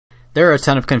There are a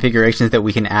ton of configurations that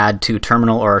we can add to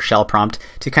terminal or our shell prompt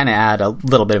to kind of add a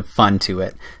little bit of fun to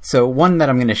it. So one that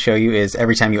I'm going to show you is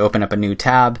every time you open up a new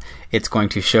tab, it's going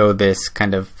to show this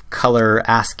kind of color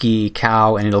ASCII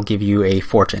cow and it'll give you a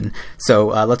fortune. So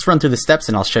let's run through the steps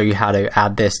and I'll show you how to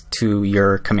add this to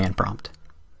your command prompt.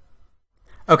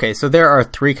 Okay, so there are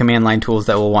 3 command line tools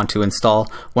that we'll want to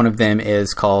install. One of them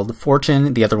is called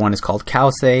Fortune, the other one is called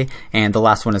Cowsay, and the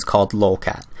last one is called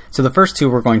LOLcat. So the first 2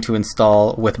 we're going to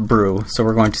install with brew. So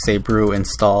we're going to say brew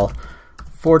install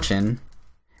fortune,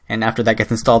 and after that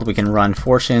gets installed we can run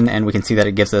fortune and we can see that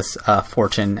it gives us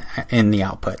fortune in the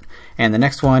output. And the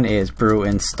next one is brew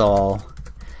install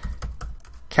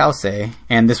Cowsay,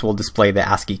 and this will display the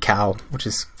ASCII cow, which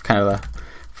is kind of a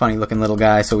funny looking little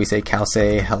guy. So we say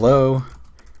Cowsay hello,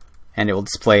 and it will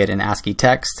display it in ASCII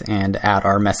text and add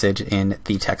our message in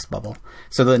the text bubble.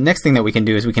 So the next thing that we can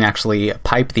do is we can actually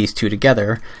pipe these 2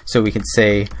 together. So we could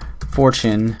say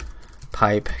fortune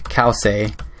pipe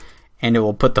Cowsay, and it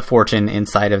will put the fortune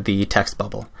inside of the text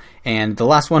bubble. And the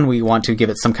last one, we want to give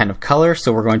it some kind of color,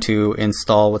 so we're going to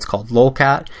install what's called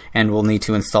LOLcat, and we'll need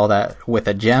to install that with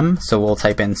a gem. So we'll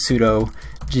type in sudo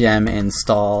gem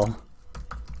install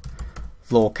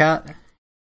LOLcat.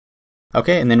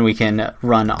 Okay, and then we can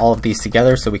run all of these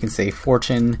together, so we can say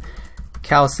fortune,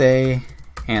 Cowsay,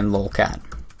 and LOLcat.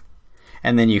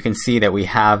 And then you can see that we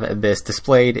have this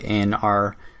displayed in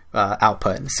our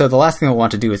output. So the last thing we'll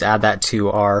want to do is add that to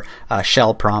our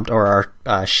shell prompt or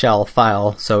our shell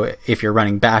file. So if you're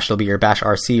running bash, it'll be your bash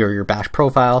rc or your bash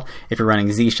profile. If you're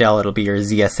running z shell, it'll be your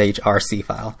zsh rc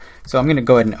file. So I'm going to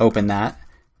go ahead and open that.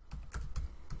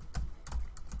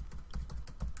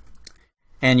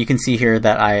 And you can see here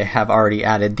that I have already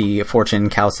added the fortune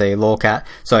Cowsay LOLcat.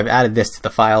 So I've added this to the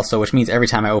file, so which means every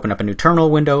time I open up a new terminal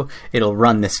window, it'll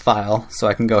run this file. So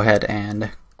I can go ahead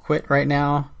and quit right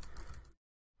now,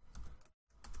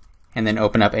 and then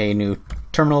open up a new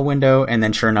terminal window, and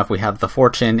then sure enough we have the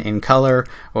fortune in color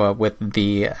with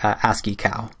the ASCII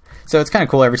cow. So it's kind of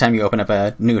cool, every time you open up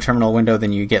a new terminal window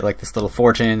then you get like this little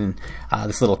fortune and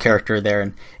this little character there,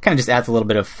 and kind of just adds a little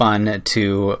bit of fun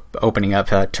to opening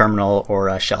up a terminal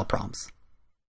or shell prompts.